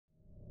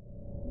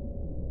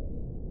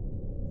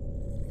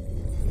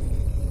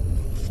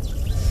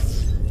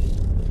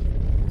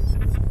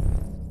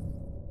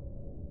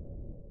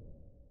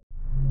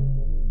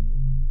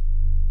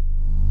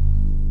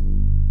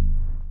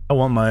I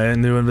want my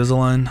new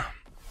Invisalign.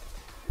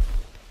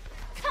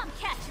 Come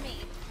catch me.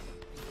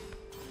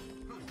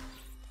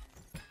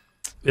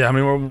 Yeah, how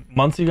many more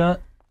months you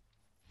got?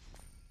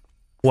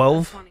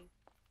 12?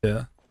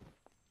 Yeah.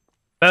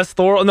 That's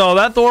Thor. No,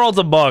 that Thorald's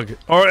a bug.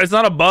 Or it's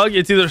not a bug,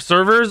 it's either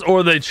servers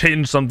or they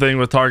changed something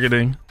with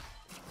targeting.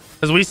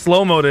 Because we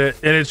slow-mode it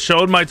and it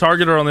showed my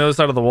targeter on the other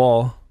side of the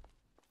wall.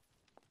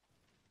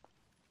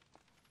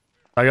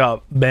 I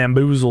got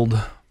bamboozled.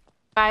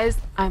 Guys,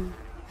 I'm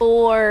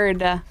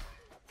bored.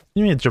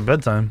 You mean it's your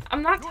bedtime?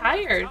 I'm not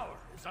tired.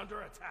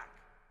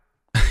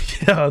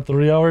 Yeah, a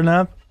 3-hour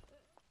nap?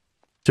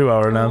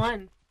 2-hour nap.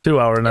 One.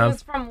 2-hour It nap.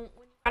 was from when you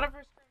got up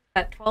for stream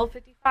at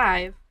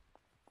 12:55.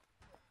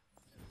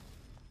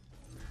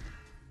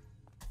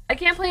 I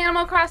can't play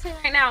Animal Crossing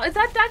right now. Is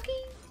that Ducky?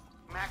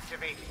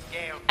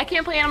 I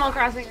can't play Animal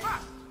Crossing.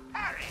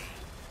 I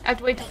have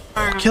to wait till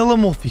tomorrow. Kill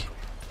him, Wolfie.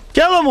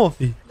 Kill him,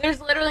 Wolfie. There's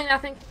literally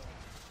nothing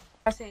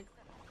crossing.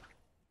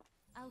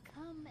 I'll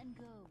come and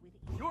go with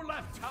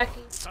you.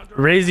 Ducky.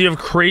 Raise, you have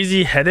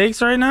crazy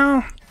headaches right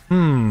now?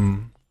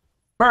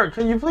 Bert,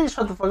 can you please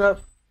shut the fuck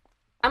up?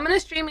 I'm gonna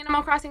stream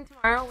Animal Crossing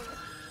tomorrow.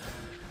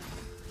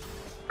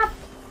 Stop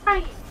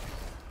crying.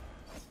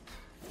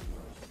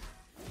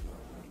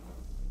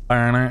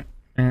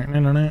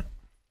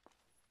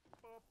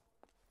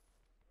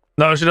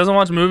 No, she doesn't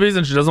watch movies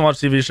and she doesn't watch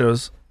TV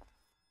shows.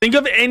 Think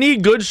of any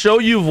good show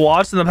you've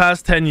watched in the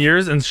past 10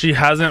 years and she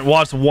hasn't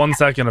watched 1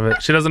 second of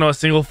it. She doesn't know a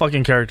single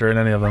fucking character in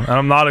any of them. And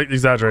I'm not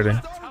exaggerating.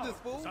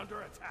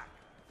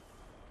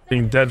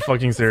 Being dead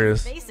fucking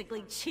serious.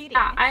 Basically cheating.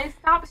 Yeah, I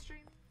stopped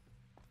streaming.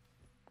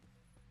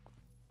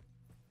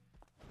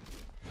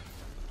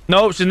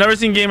 Nope, she's never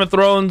seen Game of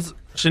Thrones.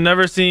 She's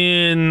never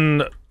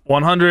seen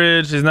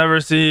 100. She's never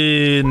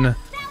seen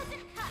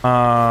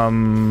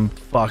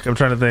fuck, I'm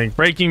trying to think.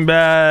 Breaking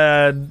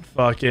Bad,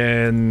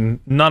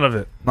 fucking none of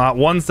it. Not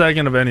 1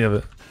 second of any of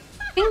it.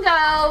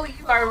 Bingo,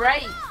 you are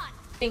right.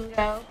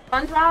 Bingo.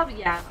 SpongeBob,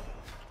 yeah.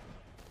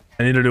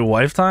 I need to do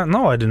wife time?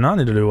 No, I do not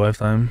need to do wife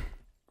time.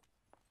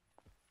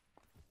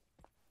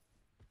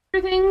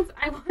 Stranger Things,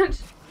 I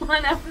watched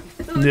 1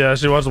 episode. Yeah,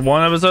 she watched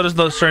 1 episode of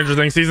the Stranger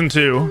Things season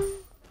 2.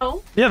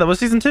 Oh, Yeah, that was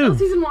season 2.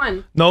 season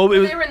 1. No, it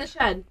was They were in the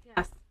shed.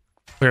 Yes.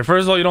 okay.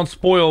 First of all, you don't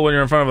spoil when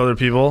you're in front of other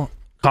people.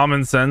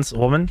 Common sense,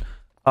 woman.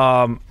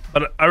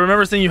 But I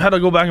remember saying you had to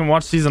go back and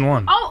watch season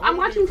 1. Oh, I'm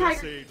watching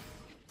Tiger.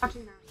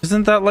 Watching that.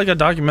 Isn't that like a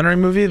documentary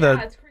movie? Yeah,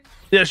 That it's crazy.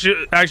 yeah,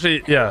 she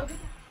actually yeah,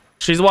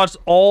 she's watched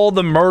all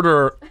the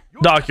murder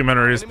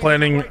documentaries.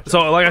 Planning.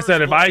 So like I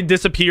said, if I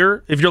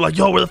disappear, if you're like,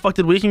 yo, where the fuck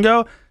did Weekend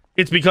go?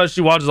 It's because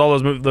she watches all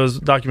those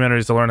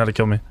documentaries to learn how to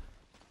kill me.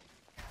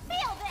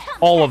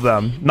 All of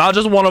them, not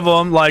just one of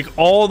them. Like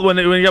all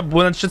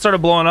when shit started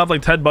blowing up,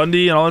 like Ted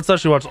Bundy and all that stuff.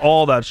 She watched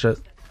all that shit.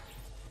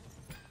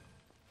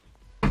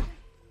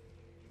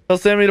 Tell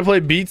Sammy to play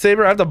Beat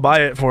Saber. I have to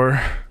buy it for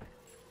her.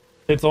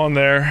 It's on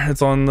there.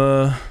 It's on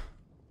the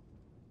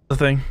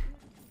thing.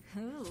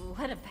 Ooh,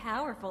 what a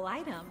powerful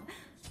item.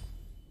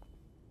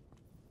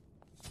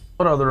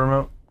 What other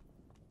remote?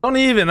 Don't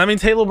even. I mean,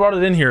 Halo brought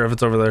it in here if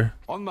it's over there.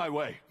 On my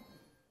way.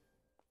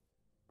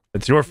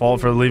 It's your fault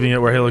for leaving it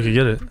where Halo could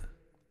get it.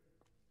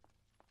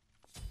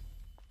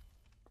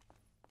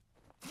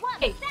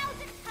 Hey,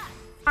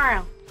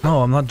 tomorrow.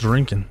 No, I'm not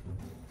drinking.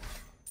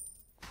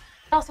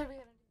 Also, we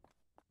gotta-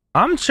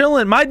 I'm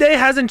chilling. My day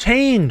hasn't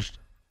changed.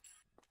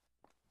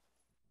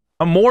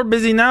 I'm more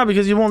busy now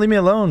because you won't leave me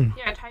alone.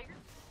 yeah, Tiger.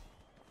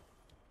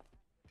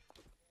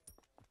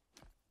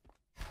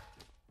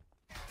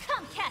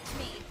 Come catch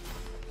me.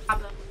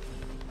 Pablo.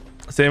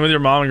 Same with your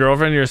mom and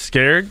girlfriend. You're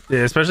scared, yeah,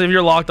 especially if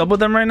you're locked up with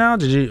them right now.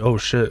 Did you? Oh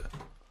shit.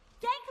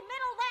 Gank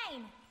middle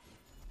lane.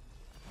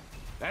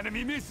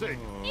 Enemy missing.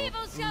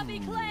 Evil shall be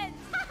cleansed.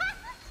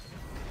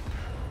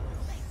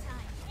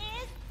 Playtime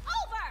is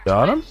over.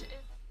 Got him.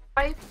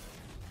 Wife.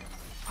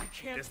 I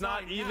can't. It's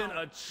not even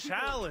a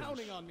challenge.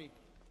 Counting on me.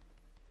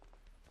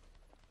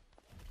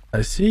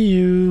 I see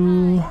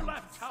you.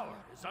 Left tower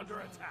is under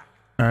attack.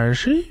 I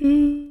see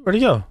you. Where'd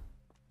he go?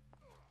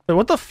 Wait,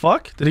 what the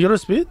fuck? Did he go to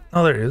speed?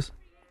 Oh, there he is.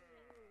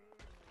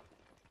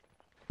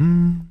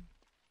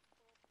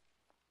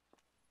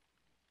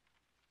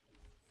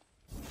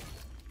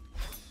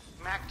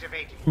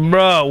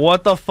 Bro,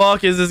 what the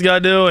fuck is this guy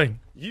doing?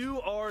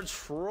 You are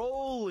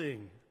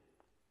trolling.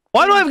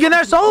 Why do I have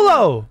Ganesh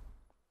solo?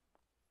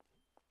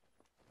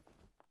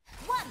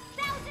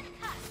 1,000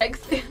 cuts.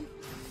 Thanks.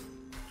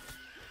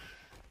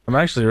 I'm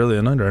actually really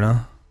annoyed right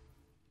now.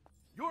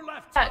 Your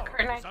left That tower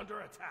curtain. is under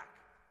attack.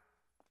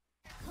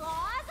 Claws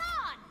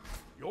on.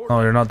 Your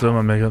Oh, you're not doing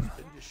my makeup.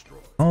 been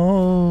destroyed.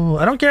 Oh,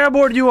 I don't care how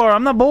bored you are.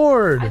 I'm not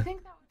bored. I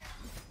think that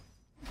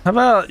How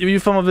about you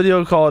film a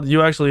video called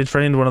 "You Actually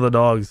Trained One of the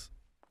Dogs"?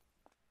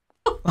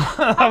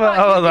 how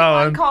about that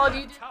I one? called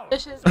you did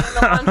dishes and the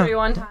laundry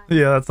one time.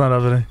 Yeah, that's not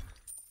happening.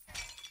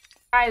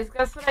 Guys,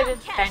 guess what I did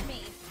today? Catch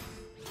me.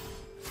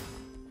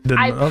 Didn't.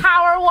 I Oh,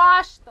 power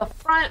washed the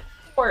front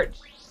porch.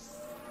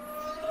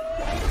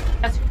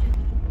 That's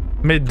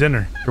made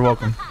dinner. You're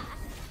welcome.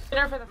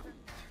 dinner for the first.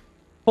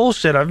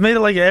 Bullshit. I've made it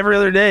like every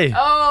other day.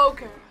 Oh,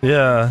 okay.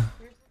 Yeah.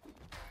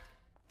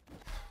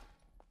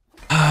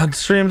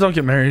 Streams don't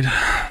get married.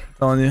 I'm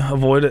telling you,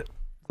 avoid it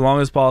as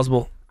long as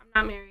possible.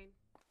 I'm not married.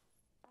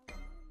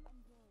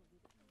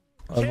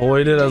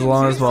 Avoid it as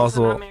long as I'm not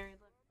possible. married.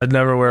 I'd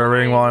never wear a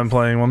ring while I'm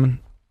playing, woman.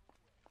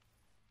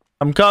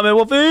 I'm coming,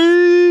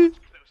 Wolfie.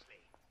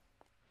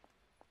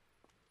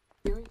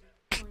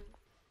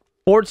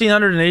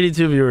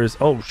 1,482 viewers.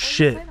 Oh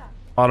shit!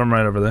 Bottom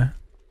right over there.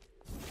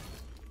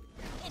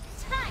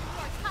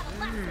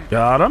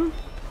 Got him.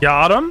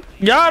 Got him.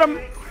 Got him.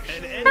 An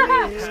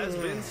enemy has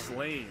been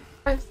slain.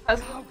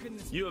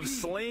 You have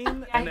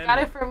slain I an got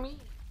enemy. it for me.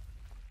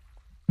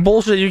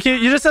 Bullshit. You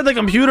can't. You just said the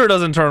computer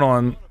doesn't turn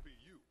on.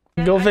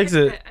 Go I fix fixed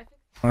it. I fixed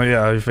Oh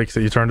yeah, you fixed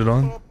it. You turned it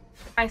on.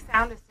 my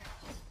sound is.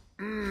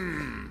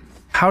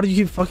 How do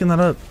you keep fucking that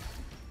up?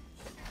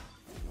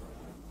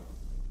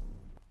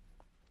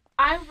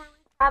 I'm really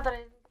sad that I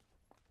didn't.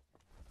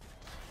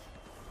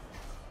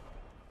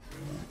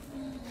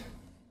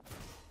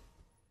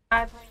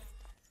 I play.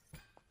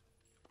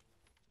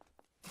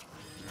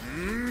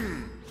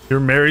 You're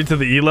married to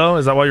the Elo?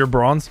 Is that why you're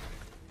bronze?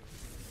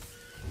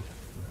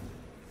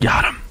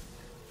 Got him.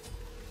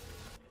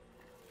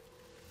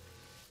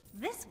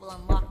 This will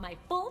unlock my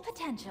full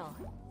potential.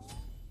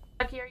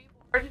 Lucky, are you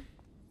bored?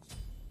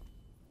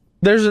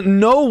 There's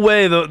no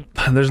way though.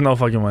 There's no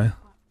fucking way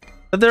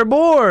that they're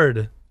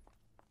bored.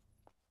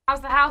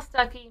 How's the house,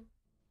 Ducky?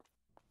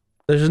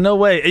 There's no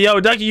way. Yo,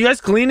 Ducky, you guys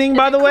cleaning,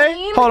 by it the way?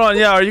 clean? Hold on.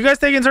 Yeah, are you guys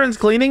taking turns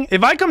cleaning?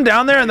 If I come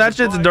down there and that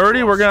shit's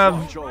dirty, we're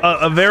gonna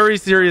have a very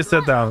serious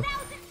sit down.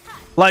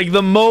 Like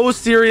the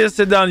most serious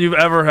sit down you've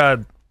ever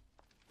had.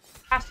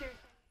 Ask your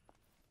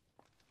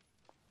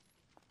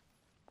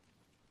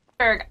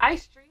Berg, I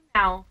stream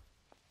now.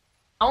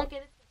 Don't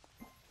get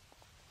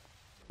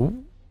it.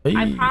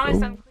 I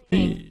promise I'm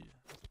cleaning.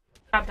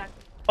 Stop, Ducky.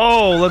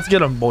 Oh, let's get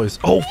them, boys.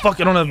 Oh, fuck.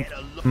 I don't have.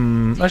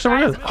 Actually,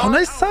 we're good. Oh,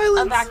 nice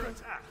silence.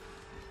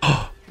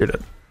 You're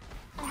dead.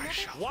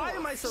 Why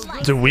am I so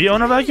good? Do we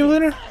own a vacuum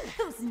cleaner?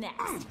 Who's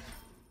next?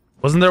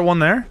 Wasn't there one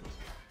there?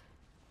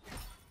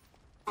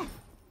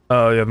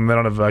 Oh, yeah, then they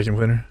don't have a vacuum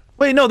cleaner.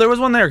 Wait, no, there was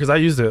one there because I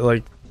used it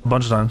like a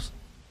bunch of times.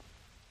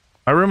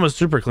 My room was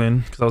super clean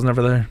because I was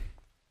never there.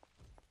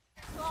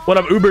 What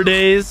up, Uber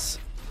days?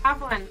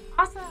 Have one.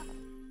 Awesome.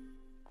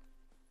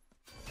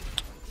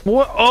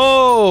 What?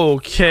 Oh,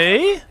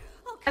 okay.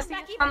 I see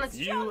it's on the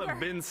You have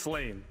been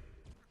slain.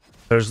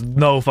 There's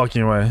no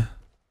fucking way.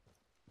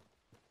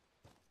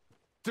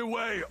 The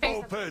way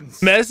opens.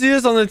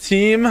 Messiest on the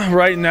team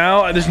right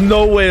now. There's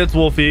no way it's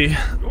Wolfie.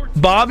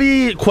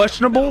 Bobby,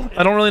 questionable.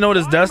 I don't really know what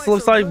his desk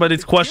looks like, but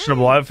it's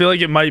questionable. I feel like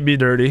it might be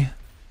dirty.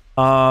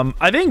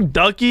 I think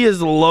Ducky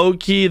is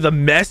low-key the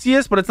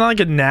messiest, but it's not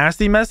like a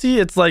nasty messy.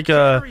 It's like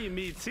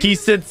he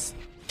sits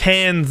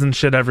cans and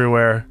shit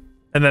everywhere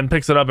and then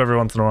picks it up every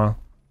once in a while.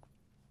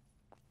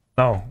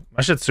 No,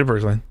 my shit's super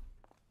clean.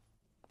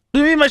 What do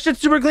you mean my shit's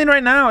super clean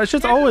right now? My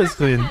shit's always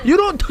clean. You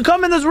don't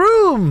come in this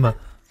room.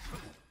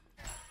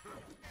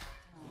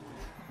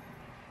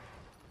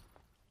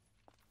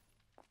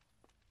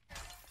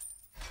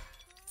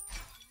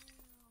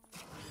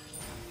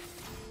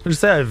 Did you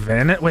say I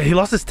van it? Wait, he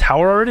lost his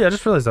tower already? I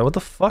just realized that. What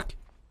the fuck?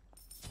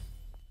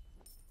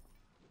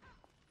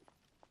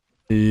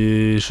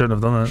 He shouldn't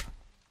have done that.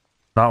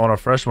 Not on a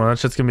fresh one. That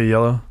shit's gonna be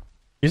yellow. Can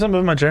you stop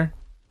moving my chair?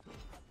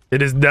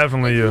 It is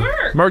definitely you.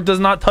 Merc does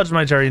not touch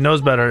my chair. He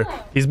knows better.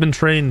 He's been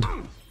trained.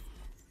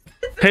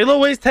 Halo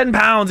weighs 10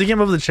 pounds. He can't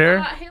move the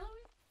chair. Halo?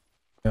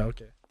 Yeah,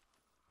 okay.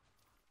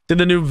 Did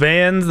the new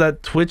Vans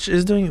that Twitch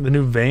is doing? The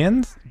new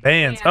Vans?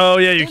 Bans. Oh,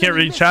 yeah, you can't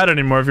read chat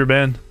anymore if you're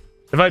banned.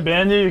 If I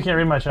ban you, you can't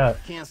read my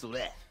chat. Cancel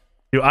that.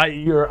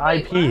 Your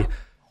IP.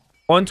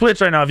 On Twitch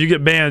right now, if you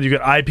get banned, you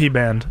get IP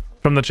banned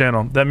from the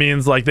channel. That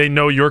means like they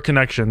know your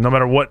connection no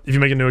matter what. If you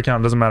make a new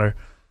account, it doesn't matter.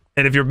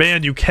 And if you're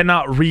banned, you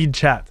cannot read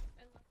chat.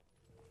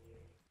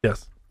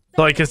 Yes.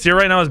 So like Kassir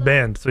right now is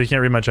banned, so he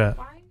can't read my chat.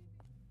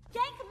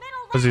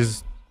 Because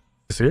he's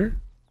here?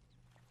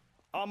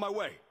 On my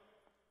way.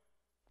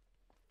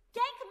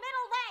 Gank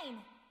middle lane.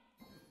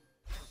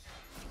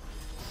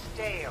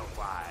 Stay a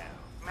while.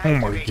 Oh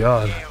my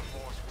god.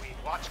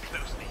 Watch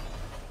closely.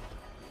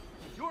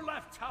 Your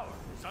left tower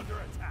is under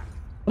attack.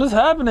 What is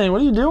happening?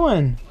 What are you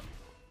doing?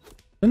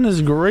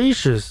 Goodness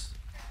gracious.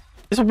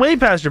 It's way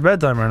past your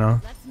bedtime right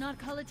now. Let's not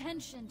call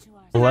attention to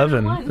our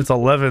 11. It's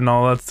 11.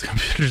 No, that's the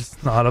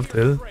computer's not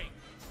updated.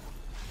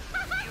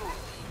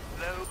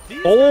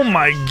 Oh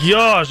my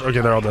gosh. Okay,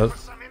 they're all dead.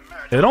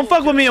 Hey, don't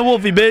fuck with me and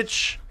Wolfie,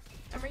 bitch.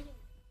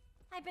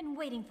 I've been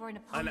waiting for an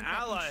opponent An that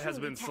can ally has truly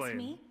been test slain.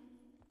 me,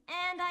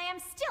 and I am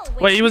still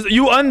Wait, he was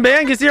you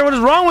unbanned Kassir? What is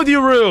wrong with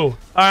you, Rue? Alright,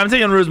 I'm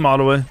taking Rue's mod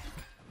away.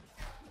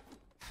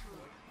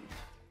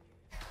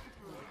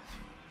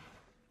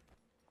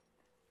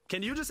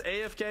 Can you just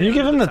AFK? Can you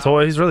give him the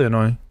toy? He's really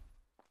annoying.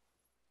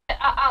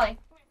 Ollie.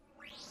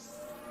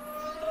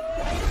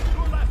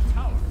 Your left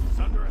tower is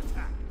under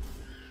attack.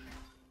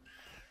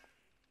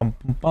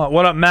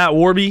 What up, Matt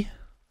Warby?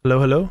 Hello,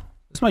 hello.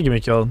 This might get me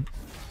killed.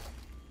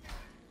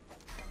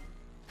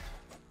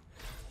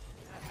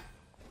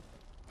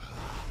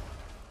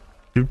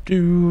 Do,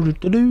 do, do,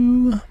 do,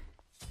 do.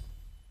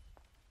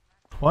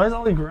 Why is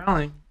Ollie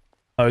growling?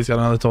 Oh, he's got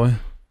another toy.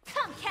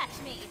 Come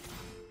catch me.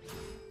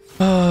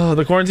 Oh,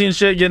 the quarantine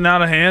shit getting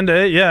out of hand,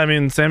 eh? Yeah, I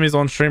mean, Sammy's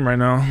on stream right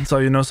now, so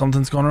you know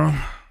something's going wrong.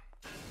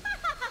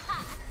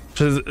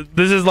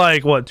 This is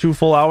like, what, 2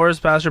 full hours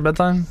past your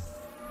bedtime?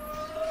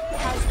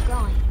 How's it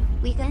going?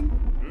 Weekend?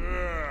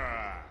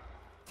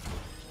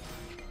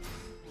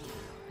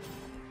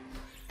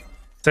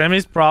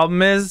 Sammy's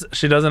problem is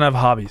she doesn't have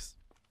hobbies.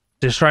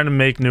 She's trying to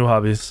make new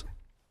hobbies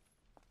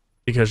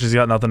because she's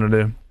got nothing to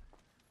do.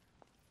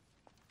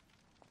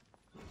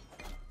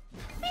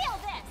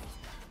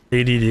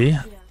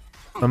 ADD?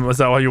 Is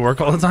that why you work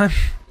all the time?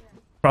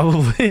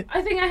 Probably.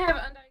 I think I have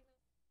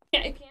undiagnosed. Yeah,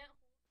 I can't.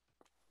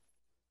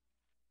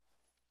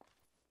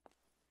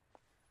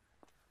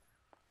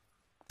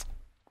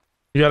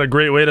 You got a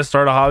great way to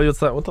start a hobby. What's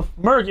that? What the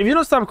Merc? If you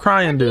don't stop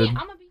crying, dude. I'm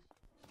gonna be.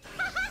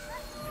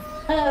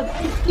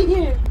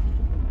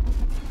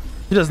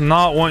 He does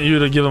not want you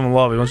to give him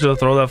love. He wants you to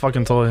throw that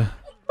fucking toy.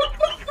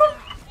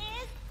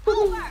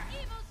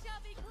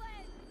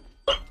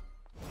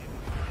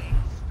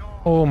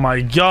 Oh my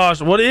gosh,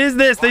 what is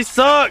this? They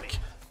suck.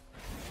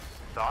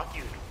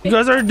 You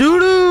guys are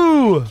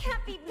doo-doo.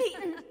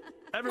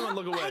 Everyone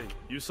look away.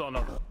 You saw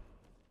nothing.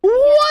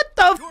 What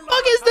the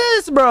fuck is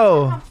this,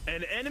 bro?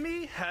 An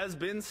enemy has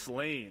been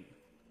slain.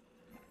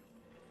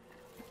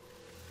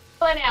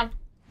 Lay down.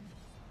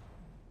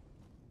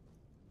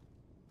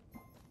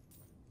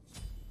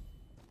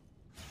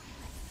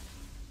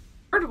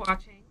 Bird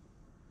watching.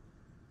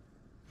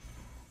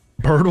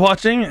 Bird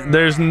watching?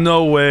 There's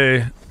no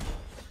way.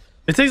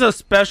 It takes a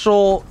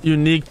special,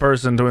 unique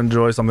person to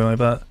enjoy something like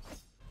that.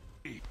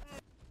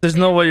 There's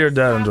no way your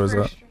dad enjoys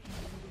that.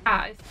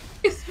 I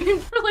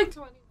streamed for like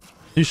 20.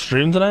 You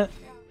streamed tonight?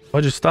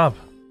 Why'd you stop?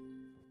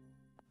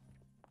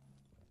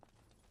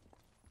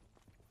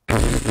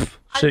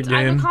 Shit I've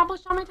game.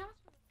 accomplished all my tasks.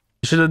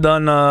 You should have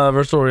done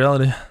virtual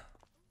reality.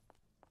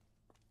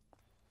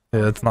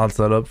 Yeah, it's not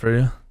set up for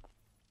you.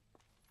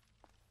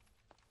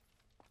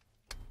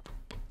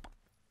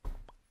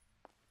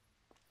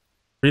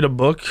 Read a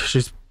book.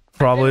 She's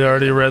probably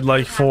already read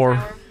like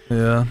 4.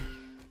 Yeah.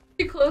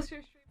 You close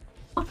your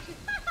stream.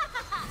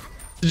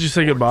 Did you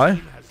say goodbye?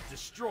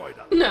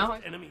 No.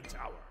 Enemy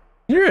tower.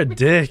 You're a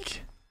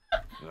dick.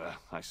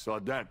 I saw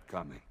that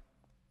coming.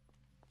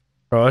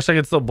 Bro, I wish I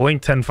could still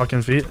blink 10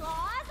 fucking feet.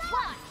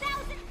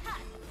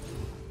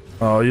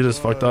 Oh, you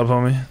just fucked up,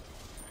 homie.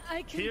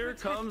 Here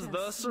comes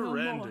the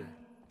surrender.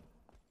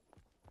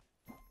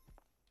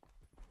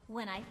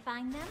 When I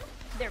find them,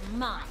 they're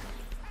mine.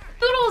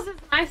 Doodles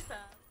is nice though.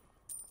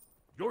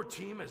 Your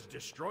team has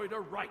destroyed a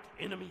right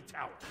enemy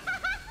tower.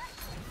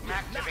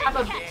 Have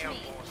a bitch.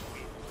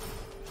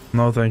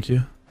 No, thank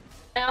you.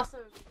 I also.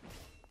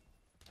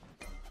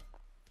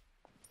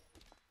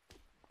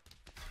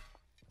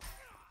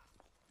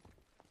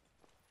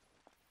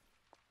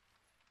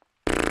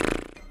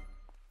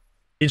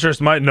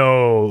 Teachers might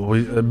know.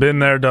 We've been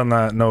there, done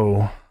that.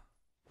 No.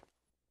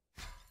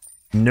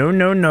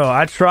 No.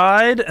 I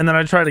tried, and then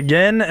I tried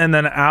again, and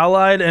then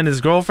Allied and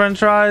his girlfriend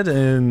tried,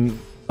 and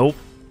nope.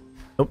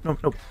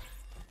 Nope.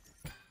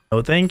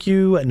 No, thank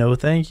you. No,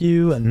 thank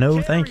you.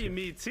 No, thank you.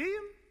 Me, team.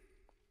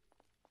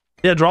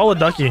 Yeah, draw with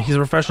Ducky. He's a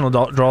professional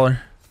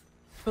drawer.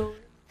 I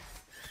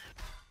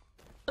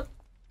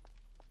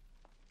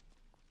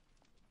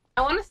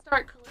want to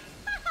start.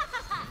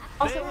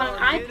 Also, on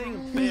an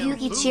iPad.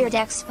 Yuki cheered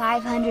X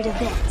 500 of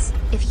bits.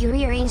 If you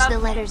rearrange the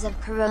letters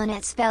of Corona,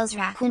 it spells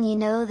raccoon. You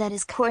know that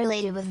is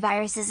correlated with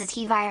viruses, a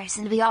T-virus,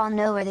 and we all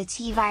know where the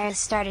T-virus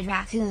started,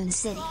 Raccoon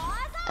City.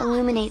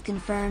 Illuminate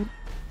confirmed.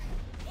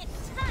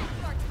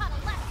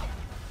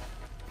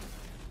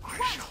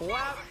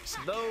 Clap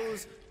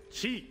those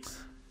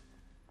cheeks.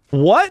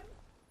 What?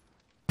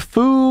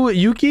 Fu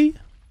Yuki?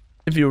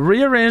 If you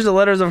rearrange the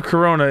letters of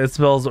Corona, it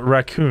spells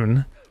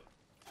raccoon.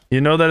 You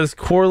know that is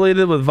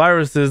correlated with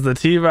viruses, the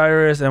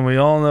T-virus, and we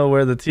all know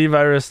where the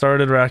T-virus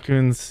started,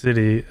 Raccoon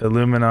City.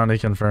 Illuminati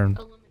confirmed.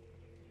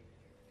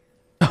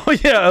 Oh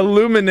yeah,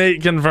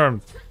 illuminate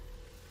confirmed.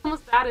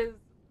 Almost that is.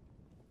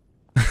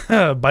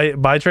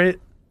 Bitrate?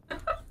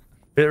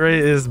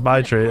 Bitrate is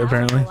bitrate,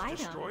 apparently.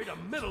 Destroyed a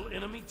middle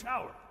enemy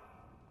tower.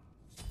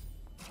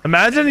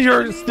 Imagine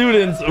your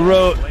students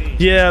wrote,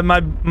 yeah,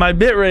 my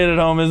bitrate at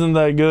home isn't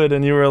that good,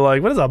 and you were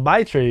like, what is a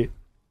bitrate?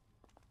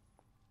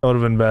 That would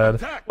have been bad.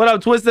 What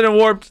up, Twisted and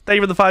Warped? Thank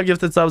you for the 5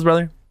 gifted subs,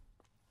 brother.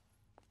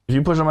 If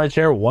you push on my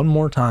chair one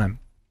more time,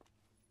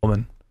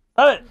 woman.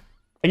 Stop it!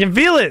 I can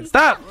feel it!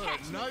 Stop!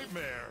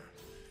 Nightmare.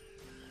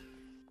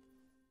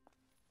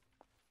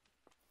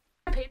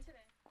 I paid today.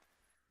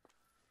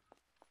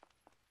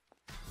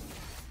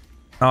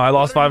 Oh, I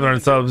lost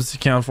 500 subs. You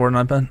can't afford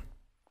an iPad.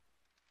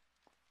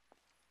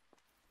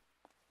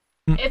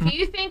 If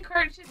you think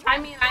Kurt should buy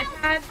me an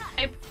iPad,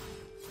 I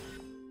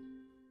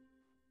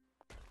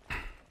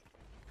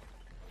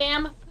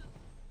am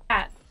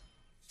that.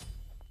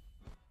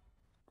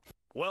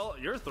 Well,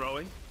 you're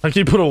throwing. I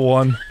keep put a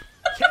 1.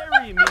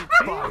 Carry me,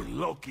 By team.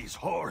 Loki's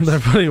horse. They're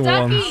putting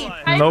 1.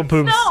 Ducky, No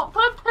poops. No,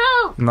 put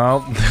poop.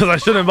 No, because I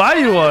shouldn't buy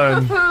you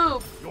one.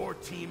 Poop. Your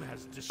team has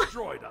has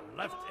destroyed a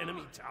left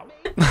enemy tower.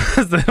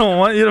 They don't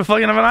want you to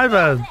fucking have an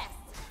iPad.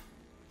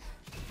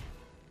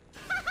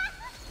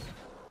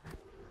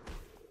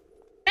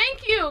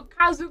 Thank you,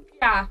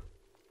 Kazukiya.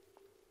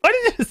 Why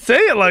did you say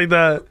it like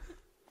that?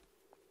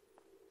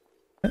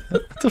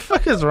 What the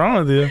fuck is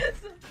wrong with you?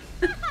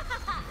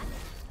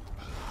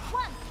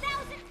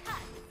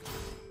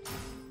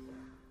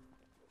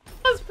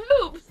 That's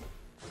poops.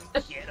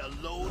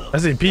 I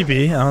say pee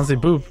pee. I don't say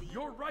poop.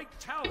 Your right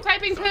tower I'm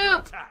typing is under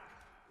poop. attack.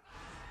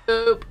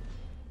 Poop.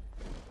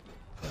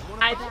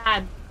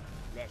 iPad.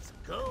 Let's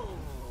go.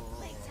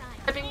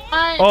 Typing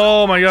one.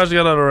 Oh my gosh, you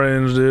got out of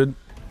range, dude.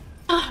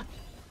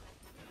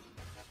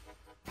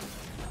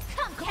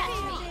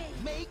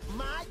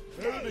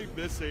 Enemy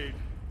missing.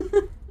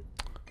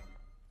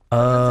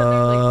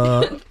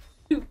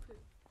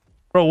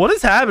 Bro, what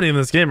is happening in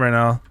this game right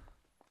now?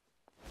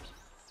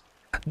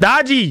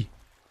 Dodgy.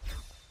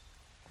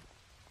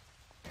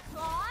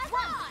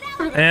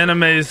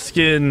 Anime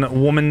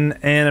skin, woman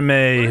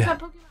anime.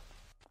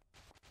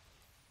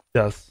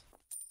 Yes.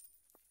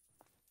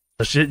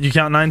 The shit, you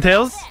count 9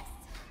 tails?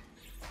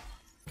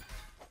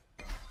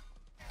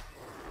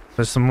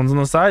 There's someone's on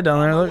the side down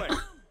there, look.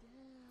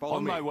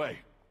 On my way.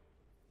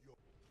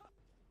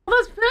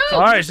 That's poop.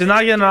 Alright, she's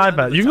not getting an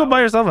iPad. You can go buy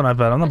yourself an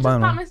iPad. I'm not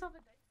buying Bought one. myself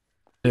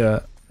a Yeah,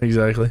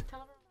 exactly.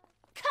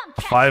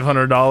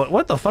 $500.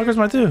 What the fuck is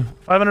my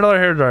 $500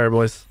 hair dryer,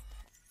 boys?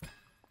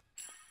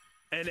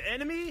 An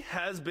enemy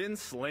has been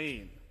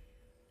slain.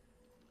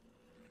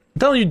 I'm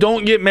telling you,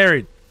 don't get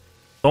married.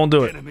 Don't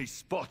do it. Enemy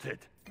spotted.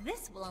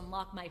 This will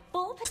unlock my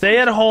full potential. Stay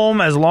at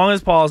home as long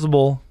as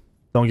possible.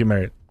 Don't get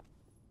married.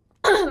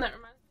 that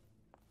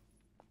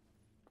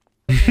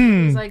reminds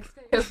me. It's like,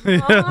 stay as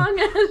long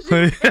as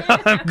you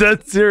can. I'm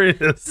dead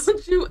serious.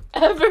 Don't you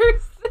ever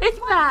say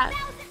that.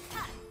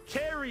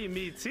 Carry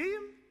me, team.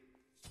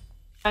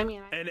 I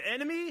mean, An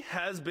enemy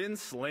has been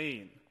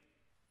slain.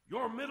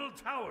 Your middle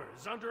tower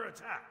is under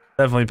attack.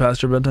 Definitely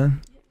past your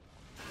bedtime.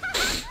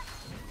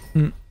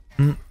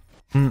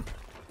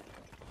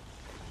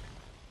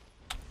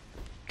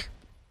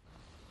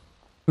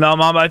 No,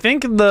 Mom, I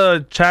think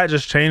the chat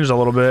just changed a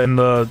little bit, and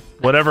the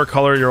whatever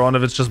color you're on,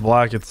 if it's just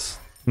black, it's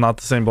not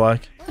the same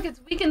black. look,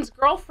 it's Weekend's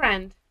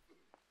girlfriend.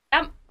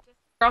 Yep, just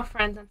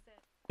girlfriends. That's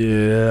it.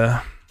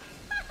 Yeah.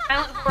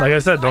 Like I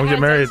said, don't get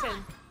married.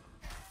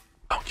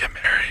 Don't get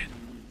married.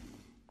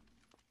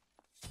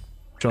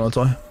 Do you want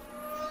to toy?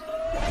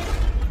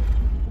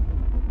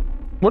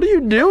 What are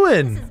you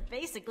doing?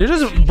 Basically, You're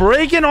just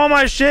breaking all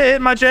my shit,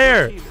 hitting my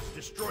chair. Team has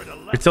destroyed a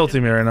left You're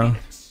tilting me right now.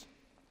 Phoenix.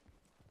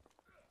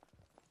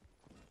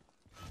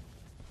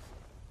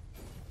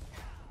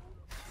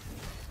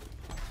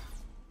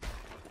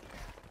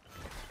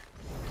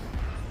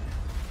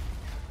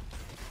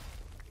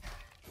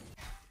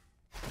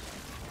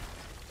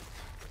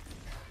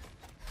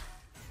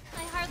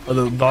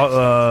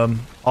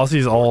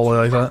 Aussie's all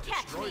like that.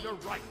 Destroyed a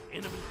right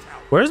enemy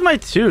tower. Where's my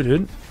 2,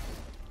 dude?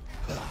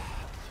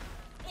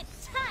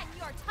 it's time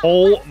your time.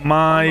 Oh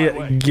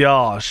my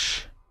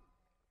gosh.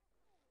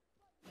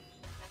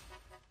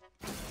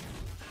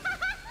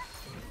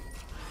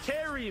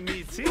 Carry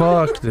me, team.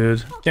 Fuck,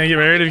 dude. Can't get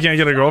married if you can't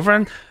get a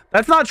girlfriend?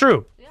 That's not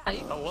true. Yeah, you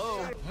Hello.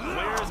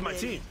 Where is my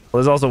team?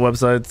 There's also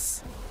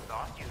websites.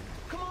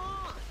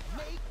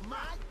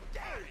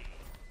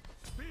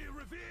 Be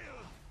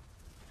revealed.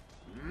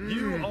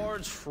 You are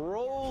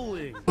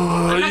trolling.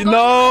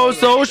 No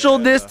social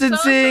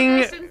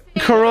distancing.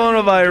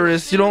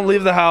 Coronavirus. You don't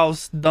leave the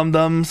house,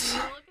 dum-dums.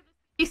 look at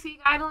the PC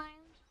guidelines.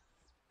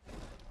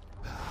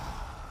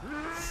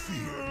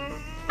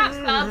 Not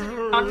subs if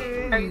you're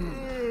talking. Are you?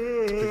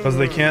 Because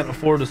they can't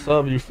afford a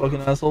sub, you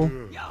fucking asshole.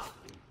 An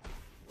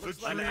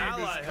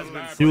ally has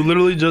been slain. You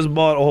literally just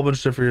bought a whole bunch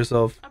of shit for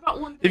yourself. I bought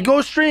one If thing.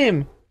 go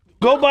stream.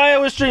 Go buy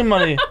it with stream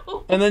money.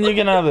 And then you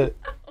can have it.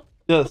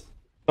 Yes.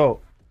 Go.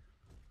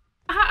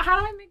 How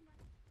do I make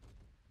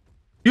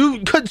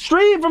You could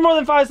stream for more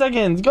than 5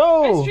 seconds. my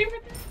Go. stream for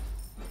this?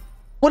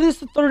 What is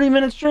the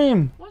 30-minute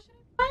stream? What should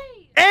I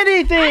play?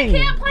 Anything.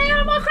 Can't play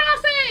Animal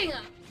Crossing!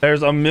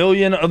 There's a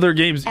million other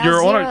games.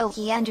 You're on a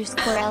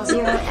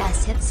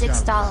L0E_L0S hit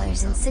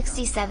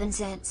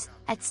 $6.67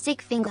 at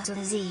Stick Fingers with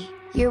a Z.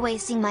 You're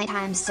wasting my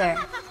time, sir.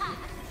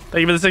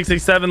 Thank you for the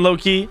 667 low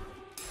key.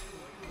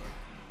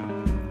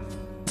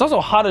 It's also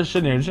hot as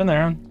shit in here. Just in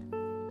there.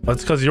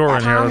 That's because you're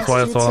in here. That's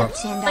why it's so hot.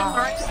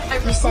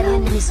 $10. You said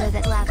enemy, so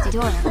that left the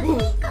door.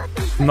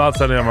 I'm not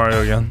setting up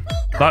Mario again.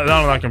 Not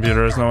on that computer.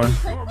 There's no way.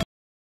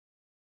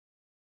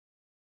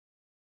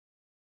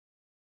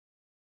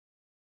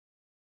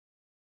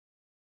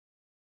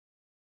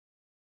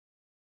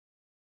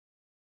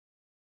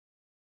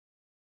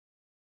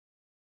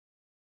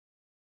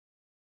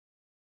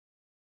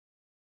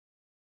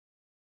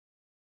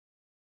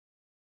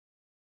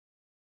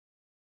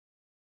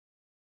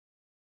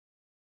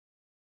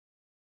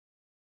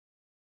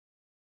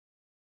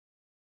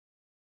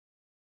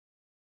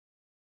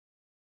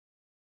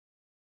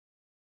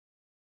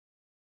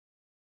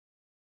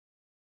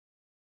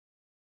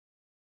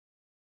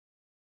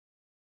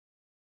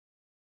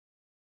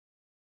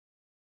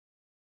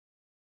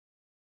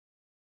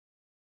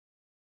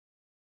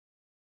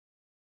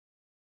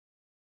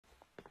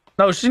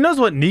 No, she knows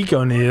what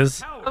Nico is.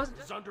 Tower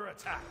is under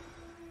attack.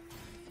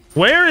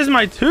 Where is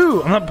my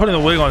 2? I'm not putting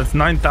the wig on. It's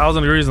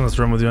 9,000 degrees in this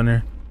room with you in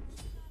here.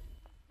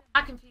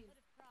 I'm confused.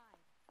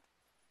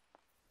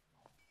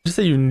 You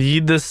say you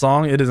need this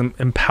song? It is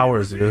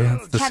empowers you.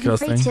 That's Kevin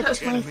Free disgusting. tip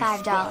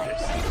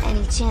 $25.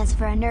 Any chance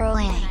for a neural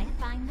Can lane? I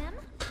find them?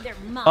 They're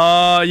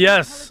mine.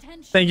 Yes.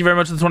 Thank you very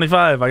much for the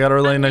 25. I got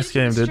early next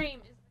game, dude.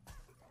 Playtime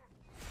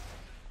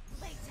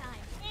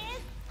is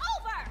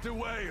over. The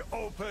way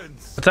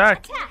opens.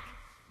 Attack.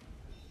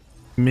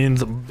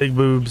 Means big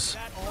boobs.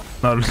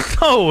 No,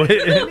 no.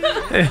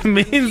 It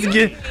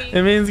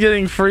means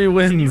getting free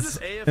wins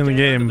in the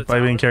game by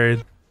being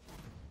carried.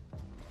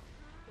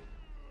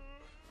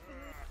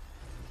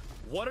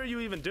 What are you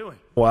even doing?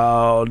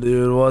 Wow,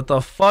 dude, what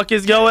the fuck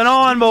is going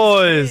on,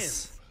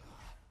 boys?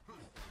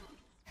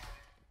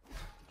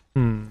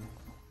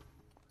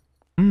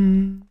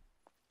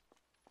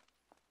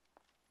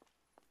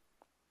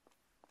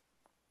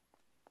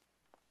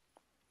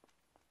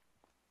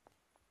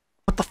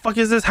 What the fuck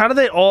is this? How do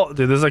they all...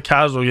 Dude, this is a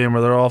casual game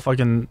where they're all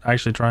fucking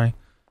actually trying.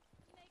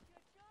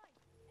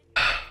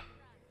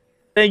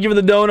 Thank you for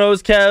the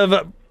donos,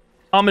 Kev,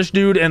 Amish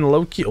dude, and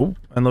Loki. Oh,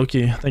 and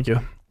Loki. Thank you.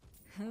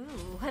 Ooh,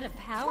 what a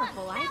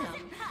powerful item.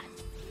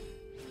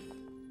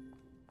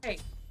 Hey,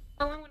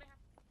 how long would it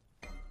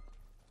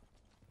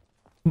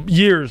have?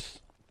 Years.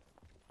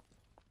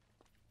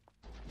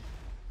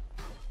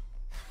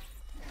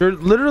 You're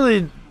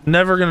literally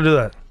never gonna do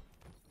that.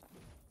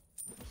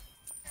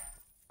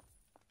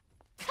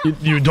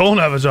 You don't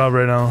have a job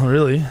right now,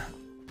 really.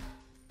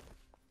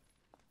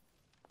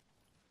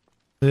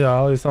 Yeah,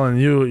 all he's telling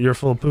you, you're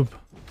full of poop.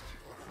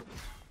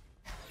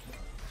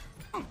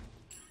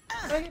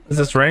 Is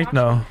this ranked?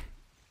 No.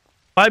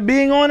 By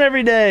being on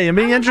every day and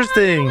being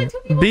interesting.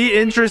 Be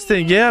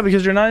interesting. Yeah,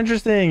 because you're not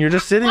interesting. You're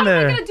just sitting What am I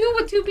there. gonna do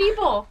with 2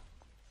 people?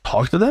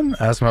 Talk to them.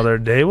 Ask them how their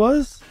day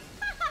was.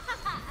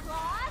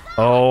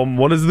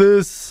 What is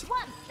this?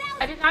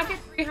 I did not get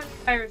 300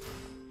 fires.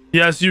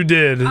 Yes, you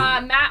did.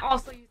 Matt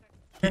also used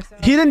it. So.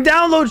 He didn't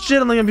download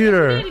shit on the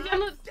computer. He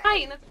downloaded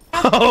Smite, and that's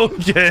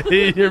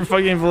Okay, you're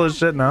fucking full of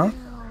shit now.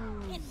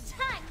 It's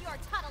time you're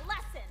taught a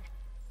lesson.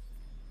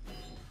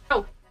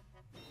 oh.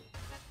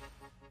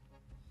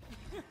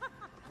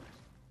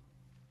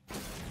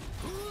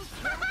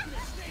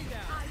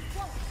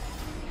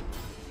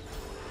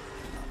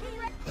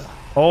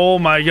 Oh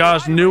my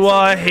gosh,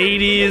 Nua,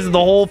 Hades, the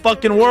whole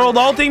fucking world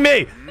ulting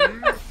me.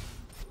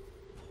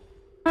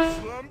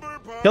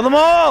 Kill them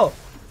all.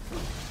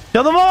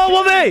 Kill them all,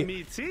 Wolfie.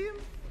 Me team?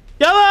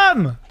 Kill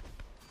them.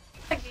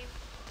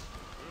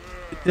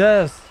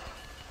 Yes.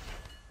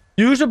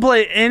 You should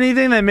play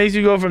anything that makes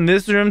you go from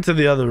this room to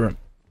the other room.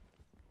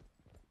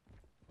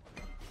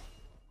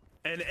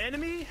 An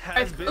enemy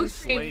has been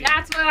slain.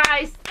 That's what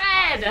I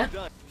said.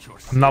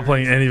 I'm not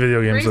playing any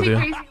video games with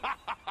Crazy, you. crazy.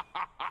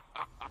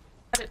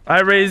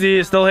 Hi,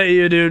 Razy. Still hate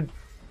you, dude.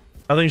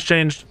 Nothing's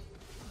changed.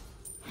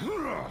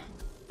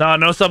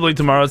 No sub league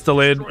tomorrow. It's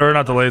delayed. Or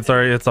not delayed,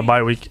 sorry. It's a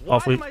bye week.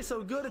 Off Why week. am I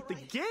so good at the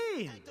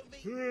game?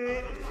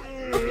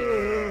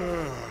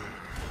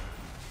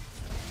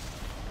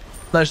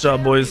 Nice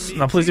job, boys.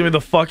 Now please get me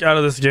the fuck out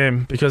of this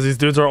game because these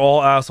dudes are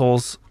all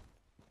assholes.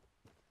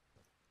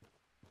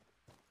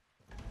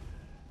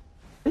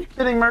 Are you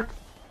kidding, Merc?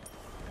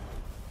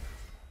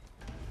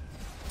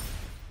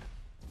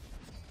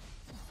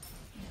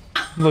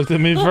 He looked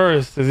at me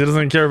first because he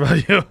doesn't care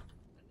about you.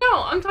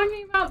 No, I'm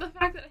talking about the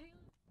fact that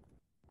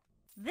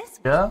This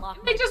Yeah? will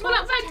unlock they my just went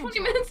full outside 20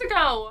 potential. minutes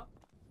ago.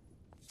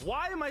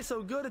 Why am I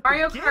so good at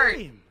Mario the Kart.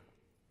 game?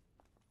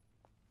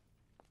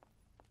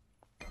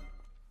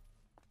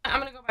 I'm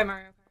gonna go buy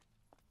Mario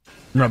Kart.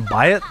 You gonna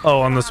buy it?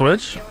 Oh, on the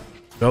Switch?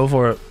 Go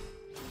for it.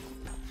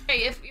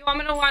 Hey, if you want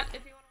me to watch,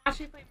 if you want to watch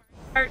me play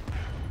Mario Kart,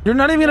 You're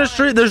not even gonna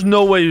stream. There's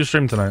no way you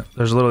stream tonight.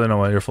 There's literally no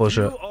way. You're full of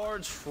shit. You are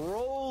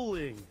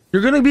trolling.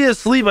 You're gonna be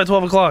asleep by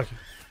 12 o'clock.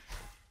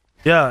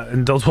 Yeah,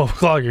 until 12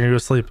 o'clock, you're gonna go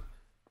sleep.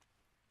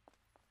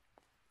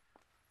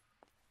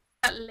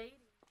 that lady.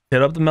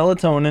 Hit up the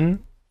melatonin.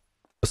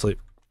 Asleep.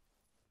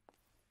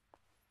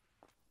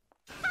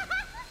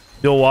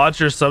 You'll watch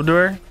your sub to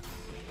her?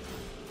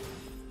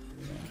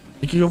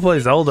 You can go play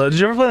Zelda. Did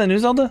you ever play the new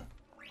Zelda?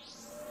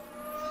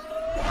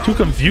 Too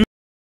confused.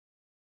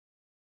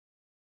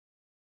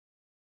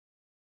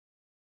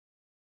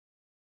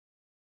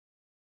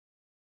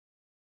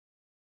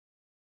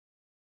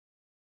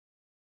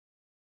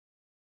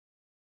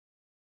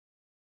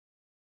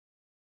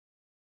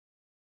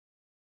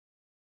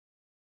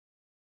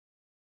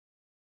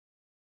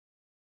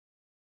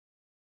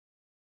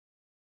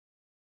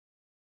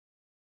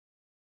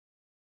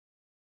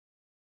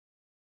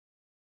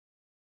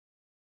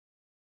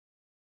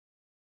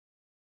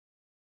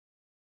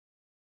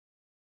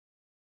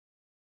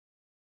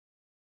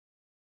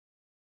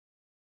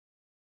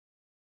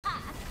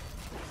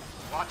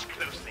 Watch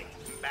closely.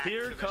 Back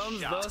Here to the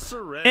comes shop. the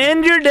surrender.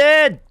 And you're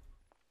dead,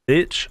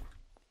 bitch.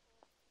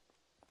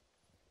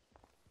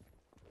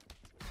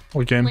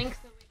 What game? I Links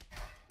the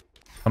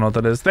don't know what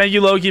that is. Thank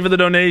you, Loki, for the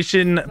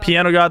donation.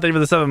 Piano God, thank you for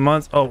the 7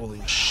 months. Oh,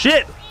 holy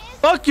shit.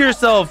 Fuck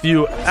yourself,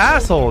 you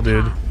asshole,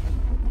 dude. Come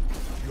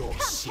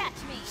catch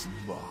me.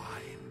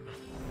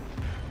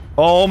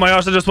 Oh my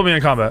gosh, they just put me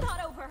in combat.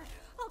 Not over.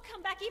 I'll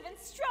come back even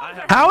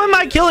stronger. How am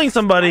I killing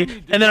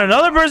somebody and then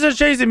another person is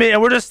chasing me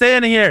and we're just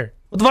standing here?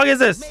 What the fuck is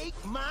this?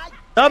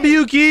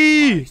 W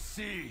key.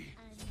 See.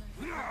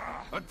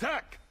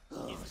 Attack.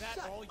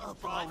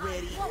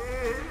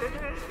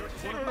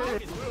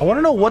 I want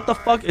to know what the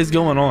fuck is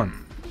going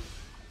on.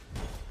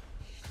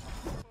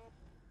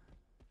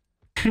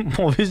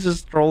 Wolfie's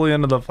just strolling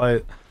into the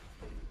fight.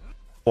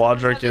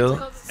 Quadra kill.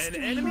 An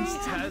enemy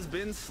has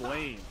been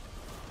slain.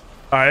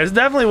 All right, it's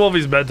definitely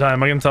Wolfie's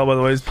bedtime. I can tell by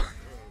the way he's My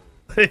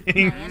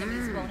playing.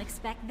 enemies won't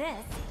expect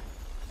this.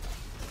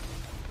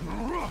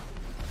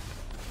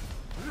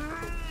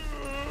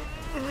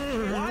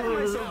 Why am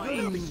I so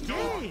good at the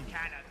game?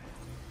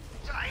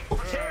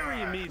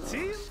 Carry me,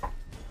 team. To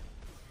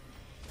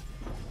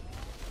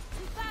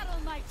battle,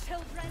 my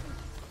children.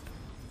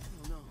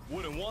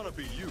 Wouldn't want to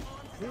be you.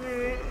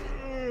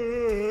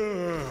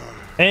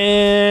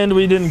 And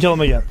we didn't kill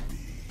him again.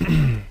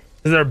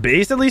 Is our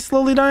base at least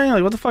slowly dying?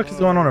 Like, what the fuck is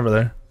going on over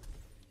there?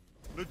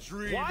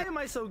 Why am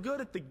I so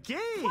good at the game?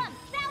 1,000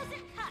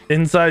 cuts.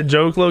 Inside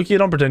joke, Loki.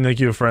 Don't pretend like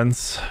you have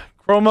friends.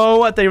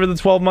 Chromo, thank you for the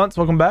 12 months.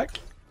 Welcome back.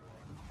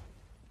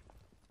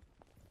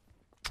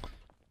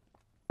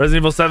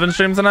 Resident Evil 7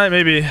 stream tonight?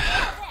 Maybe.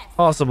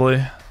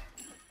 Possibly.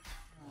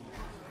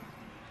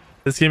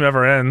 This game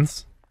ever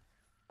ends.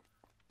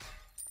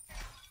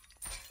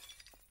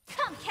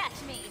 Come catch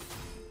me.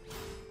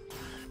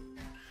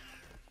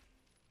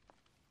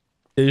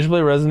 Yeah, you should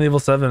play Resident Evil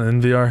 7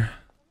 in VR.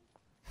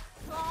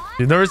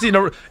 You've never seen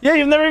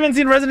you've never even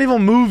seen Resident Evil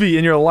movie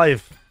in your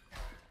life.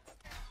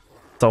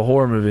 It's a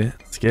horror movie.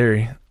 It's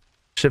scary.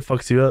 Shit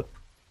fucks you up.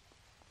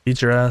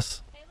 Eat your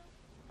ass.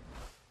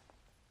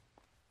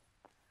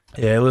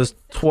 Yeah,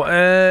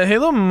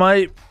 Halo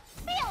might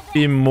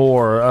be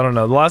more. I don't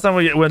know. The last time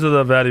we went to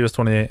the Valley was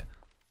 28.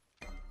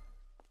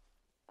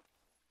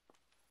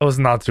 That was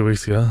not 2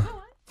 weeks ago.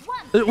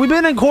 We've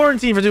been in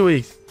quarantine for 2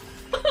 weeks.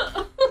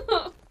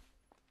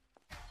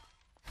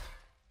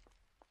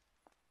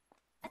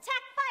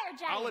 Attack fire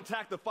giant. I'll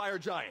attack the fire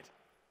giant.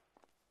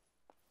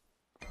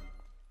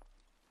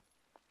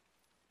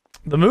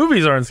 The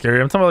movies aren't scary.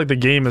 I'm talking about like the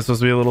game is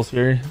supposed to be a little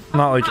scary.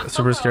 Not like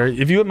super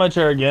scary. If you hit my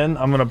chair again,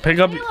 I'm gonna pick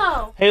up.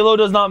 Halo. Halo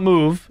does not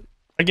move.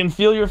 I can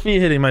feel your feet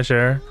hitting my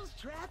chair.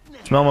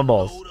 Smell my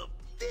balls.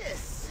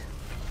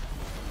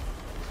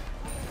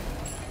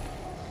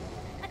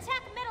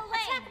 Attack middle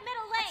lane.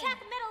 Attack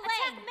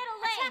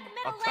middle lane.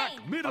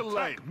 Attack middle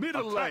lane.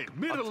 Middle lane.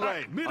 Middle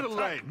lane. Middle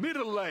lane.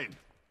 Middle lane.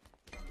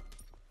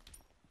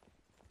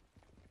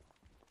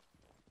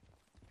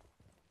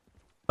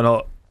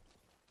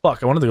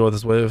 Fuck, I wanted to go with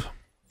this wave.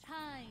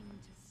 Time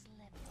to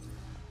slip.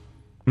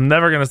 I'm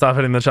never gonna stop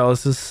hitting the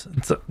chalices.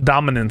 It's a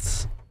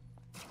dominance.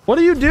 What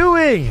are you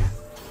doing?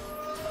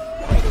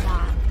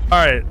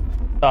 Alright,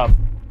 stop.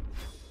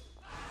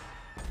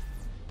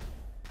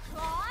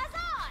 Claws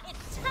on.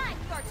 It's time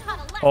your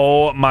tunnel left.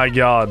 Oh my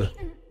god.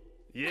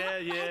 Yeah,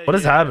 yeah. What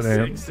is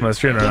happening to my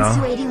screen right now?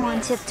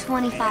 Games81 tip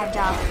 $25.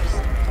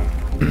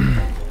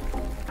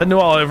 I knew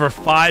all over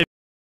 5.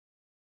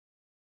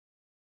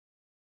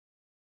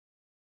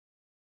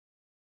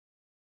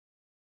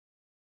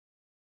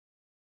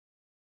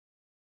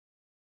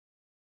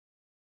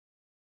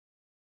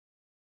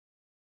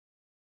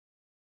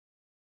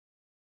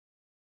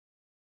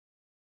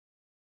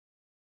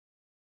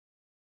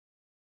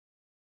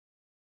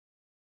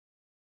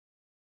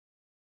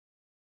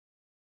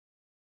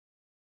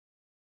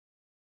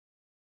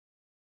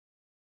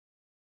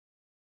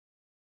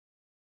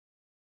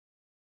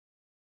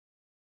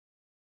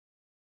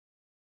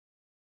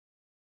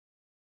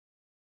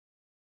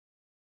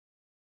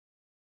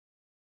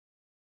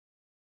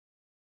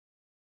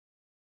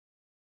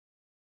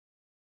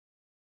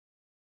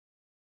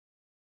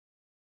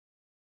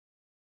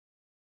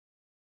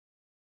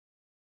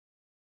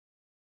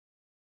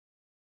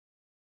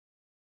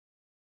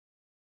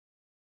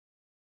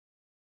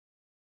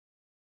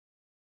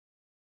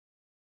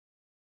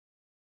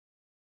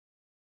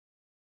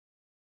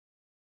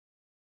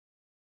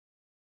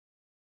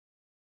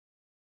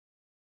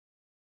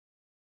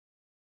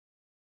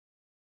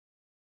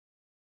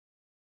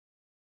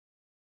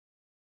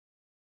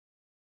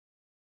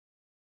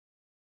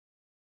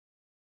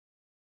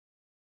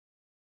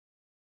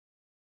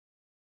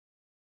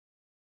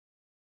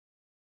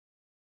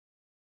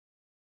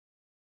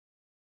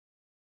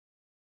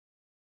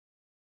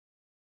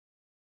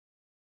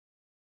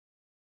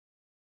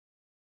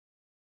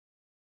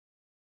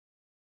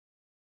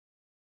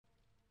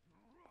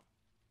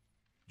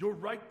 Your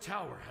right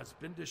tower has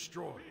been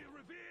destroyed.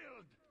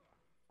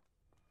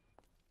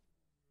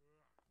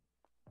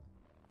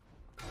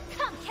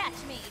 Come catch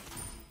me.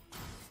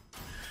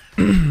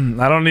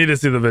 I don't need to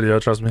see the video,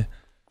 trust me.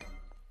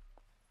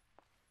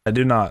 I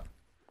do not.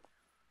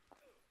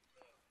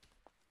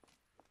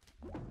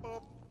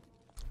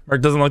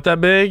 Mark doesn't look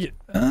that big.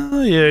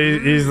 Oh yeah,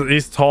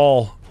 he's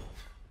tall.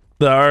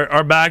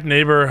 Our back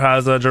neighbor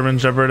has a German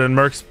Shepherd, and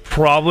Merc's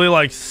probably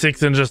like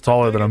 6 inches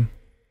taller than him.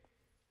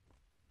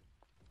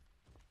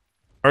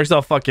 Merc's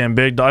a fucking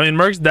big dog. I mean,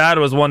 Merc's dad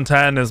was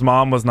 110. His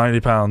mom was 90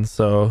 pounds,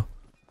 so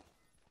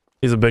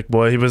he's a big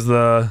boy. He was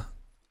the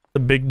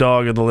big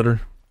dog of the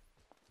litter.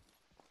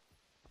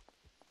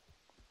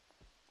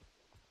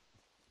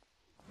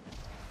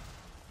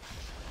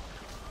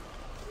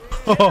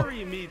 Oh,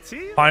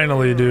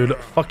 finally, dude.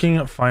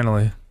 Fucking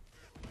finally.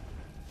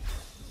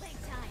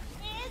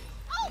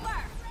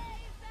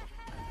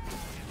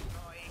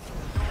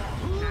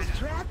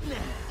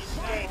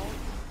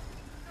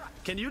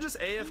 Can you just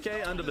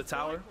AFK under the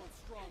tower?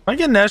 Am I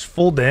getting Nash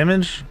full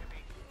damage?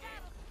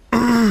 These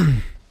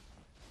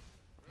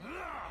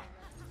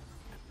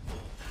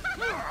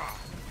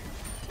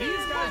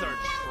guys are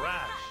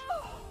trash.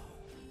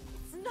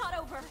 It's not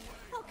over.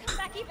 I'll come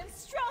back even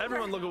stronger.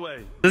 Everyone look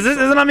away. Doesn't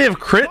that mean have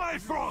crit?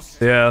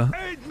 Yeah.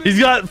 He's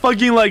got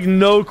fucking like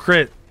no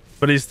crit,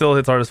 but he still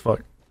hits hard as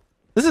fuck.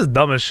 This is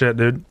dumb as shit,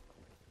 dude.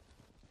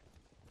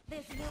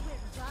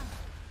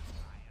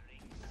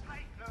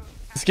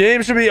 This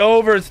game should be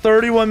over. It's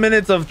 31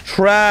 minutes of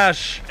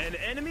trash. An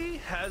enemy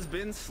has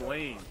been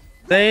slain.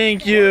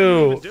 Thank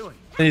you.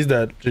 He's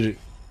dead. GG.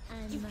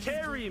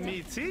 Carry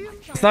me, T.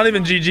 It's not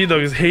even GG though,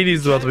 because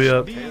Hades is about to be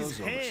up. These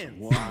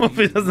hands. If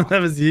he doesn't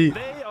have his yeet.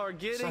 They are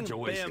getting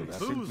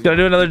bamboozled. Gotta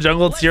do another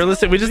jungle tier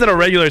list. We just did a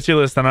regular tier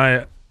list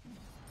tonight,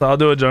 so I'll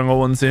do a jungle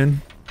one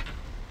soon.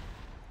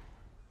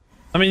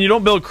 I mean, you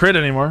don't build crit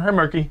anymore. Hey,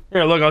 Murky.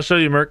 Here, look, I'll show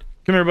you, Merc.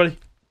 Come here, buddy.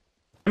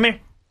 Come here.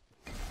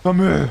 Come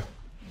here.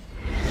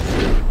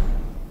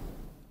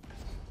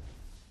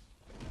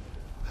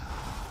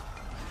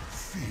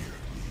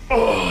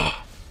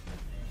 Oh.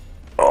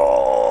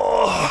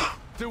 Oh.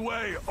 The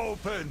way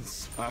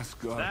opens.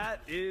 That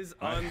is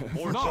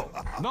unfortunate.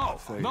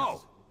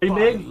 No. Hey,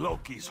 big.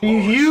 Loki's Are you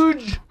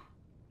huge?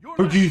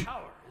 Your Okay.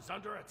 tower is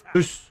under attack.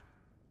 This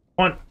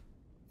one.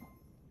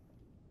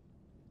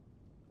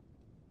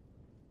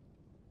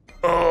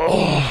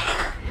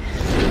 Oh.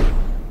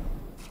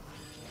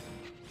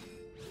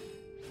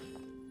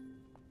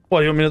 What,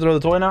 you want me to throw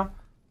the toy now?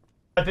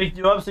 I picked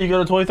you up so you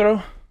got a toy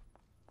throw?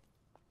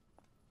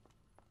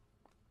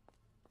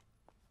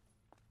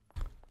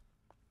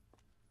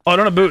 Oh, I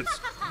don't have boots.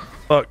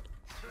 Fuck.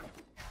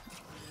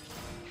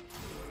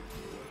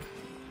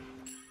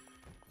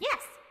 Yes.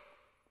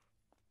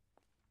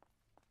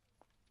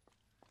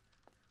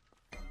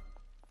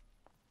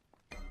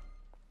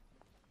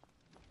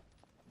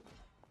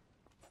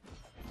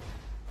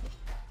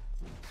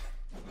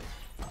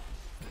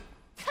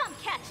 Come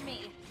catch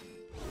me.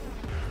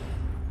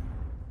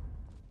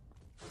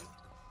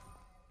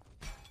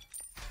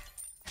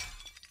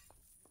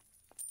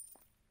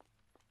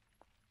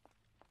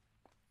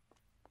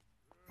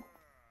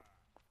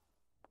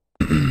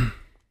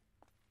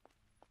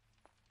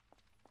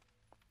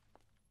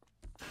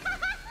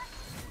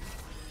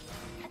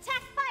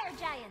 Attack fire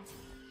giant.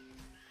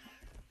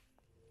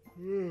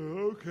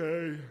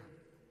 Okay.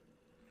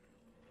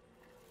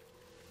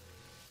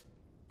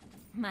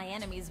 My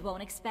enemies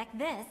won't expect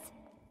this.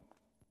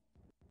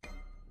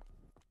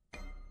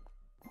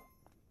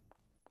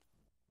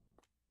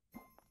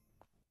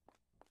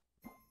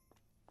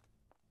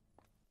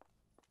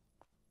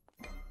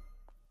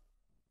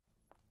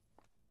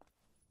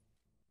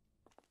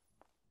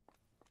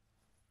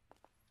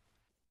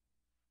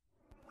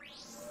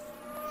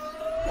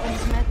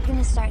 Is Merc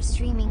gonna start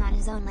streaming on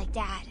his own like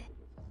Dad?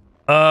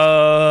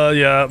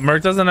 Yeah,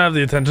 Merc doesn't have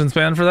the attention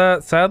span for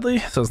that, sadly,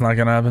 so it's not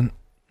gonna happen.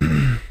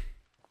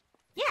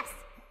 Yes.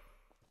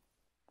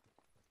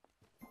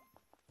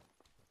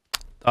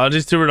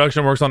 G2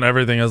 reduction works on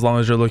everything as long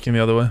as you're looking the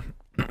other way.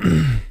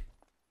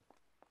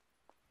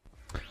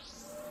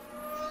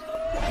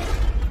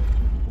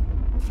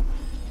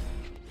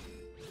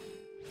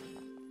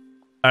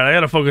 Alright, I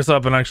gotta focus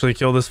up and actually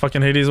kill this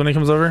fucking Hades when he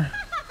comes over.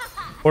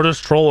 Or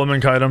just troll him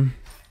and kite him.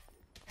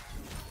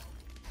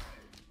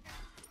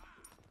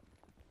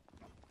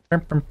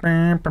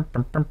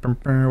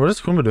 What is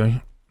Kuma doing?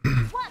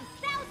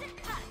 1,000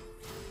 cuts.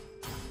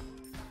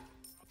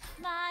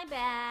 My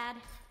bad.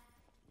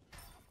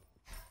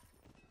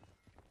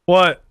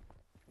 What?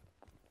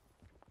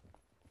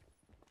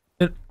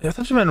 I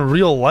thought you meant in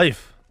real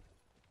life.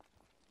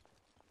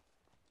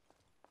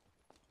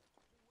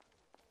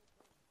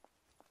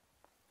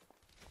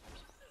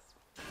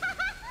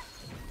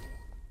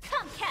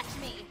 Come catch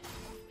me.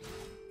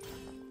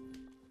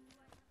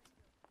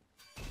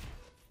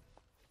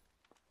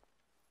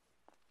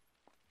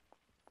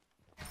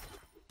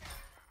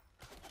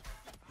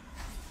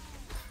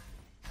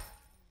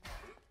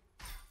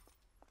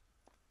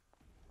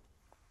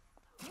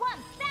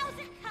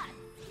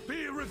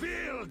 Be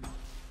revealed.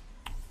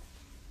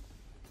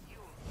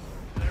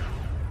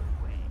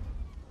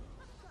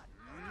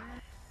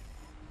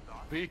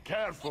 Be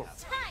careful.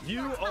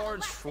 You are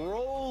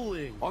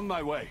trolling. On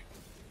my way.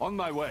 On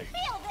my way.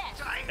 Feel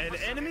this. An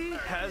enemy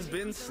has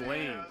been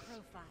slain.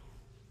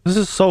 This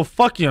is so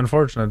fucking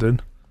unfortunate,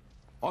 dude.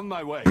 On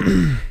my way.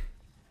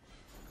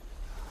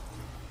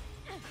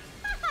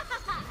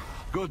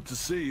 Good to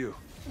see you.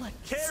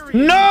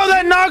 No,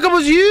 that knockup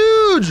was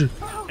huge.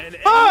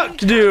 Fuck,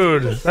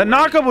 dude. That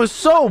knockup was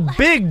so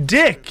big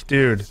dick,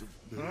 dude.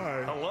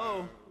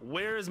 Hello,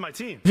 where is my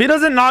team? If he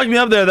doesn't knock me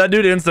up there, that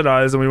dude insta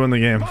dies and we win the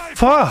game.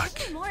 Fuck.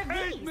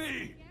 Hate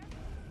me.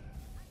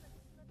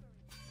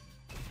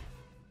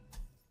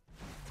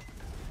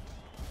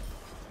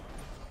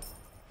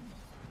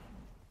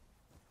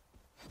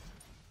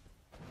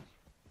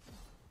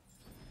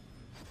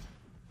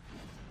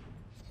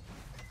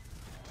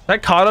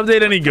 That COD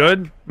update any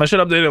good? I should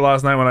update it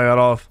last night when I got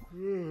off.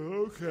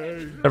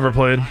 Okay. Ever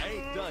played?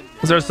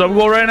 Is there a sub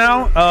goal right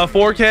now?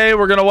 4K.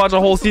 We're gonna watch a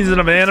whole season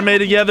of anime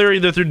together,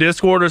 either through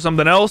Discord or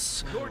something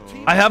else.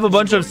 I have a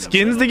bunch of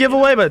skins to give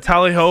away, but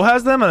Tally Ho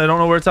has them, and I don't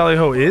know where Tally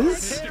Ho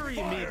is.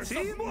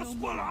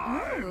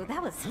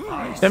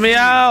 Get me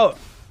out!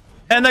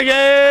 End the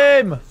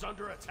game!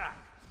 Under attack.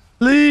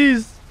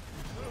 Please!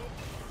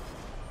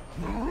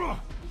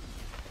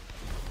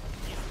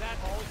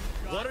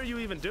 What are you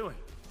even doing?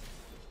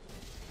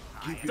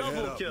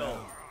 Double kill.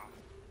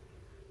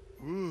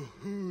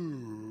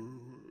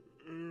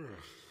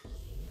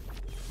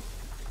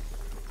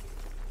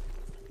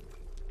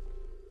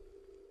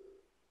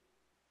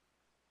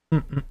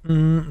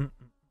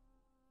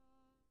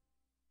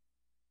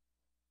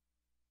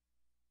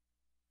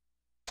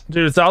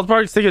 Dude, South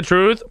Park Stick of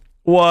Truth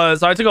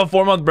was... I took a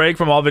 4-month break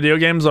from all video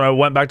games when I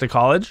went back to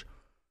college.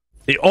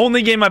 The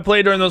only game I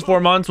played during those 4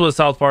 months was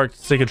South Park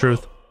Stick of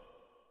Truth.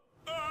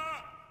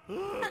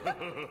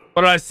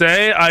 What did I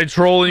say? I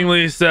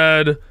trollingly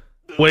said,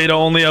 way to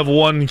only have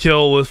 1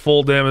 kill with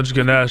full damage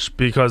Ganesh,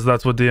 because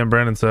that's what DM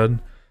Brandon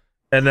said.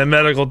 And then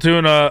Medical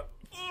Tuna,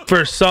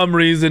 for some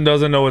reason,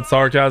 doesn't know what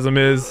sarcasm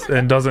is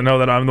and doesn't know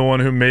that I'm the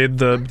one who made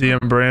the DM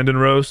Brandon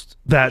roast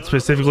that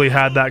specifically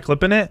had that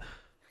clip in it.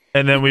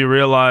 And then we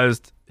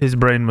realized his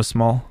brain was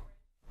small.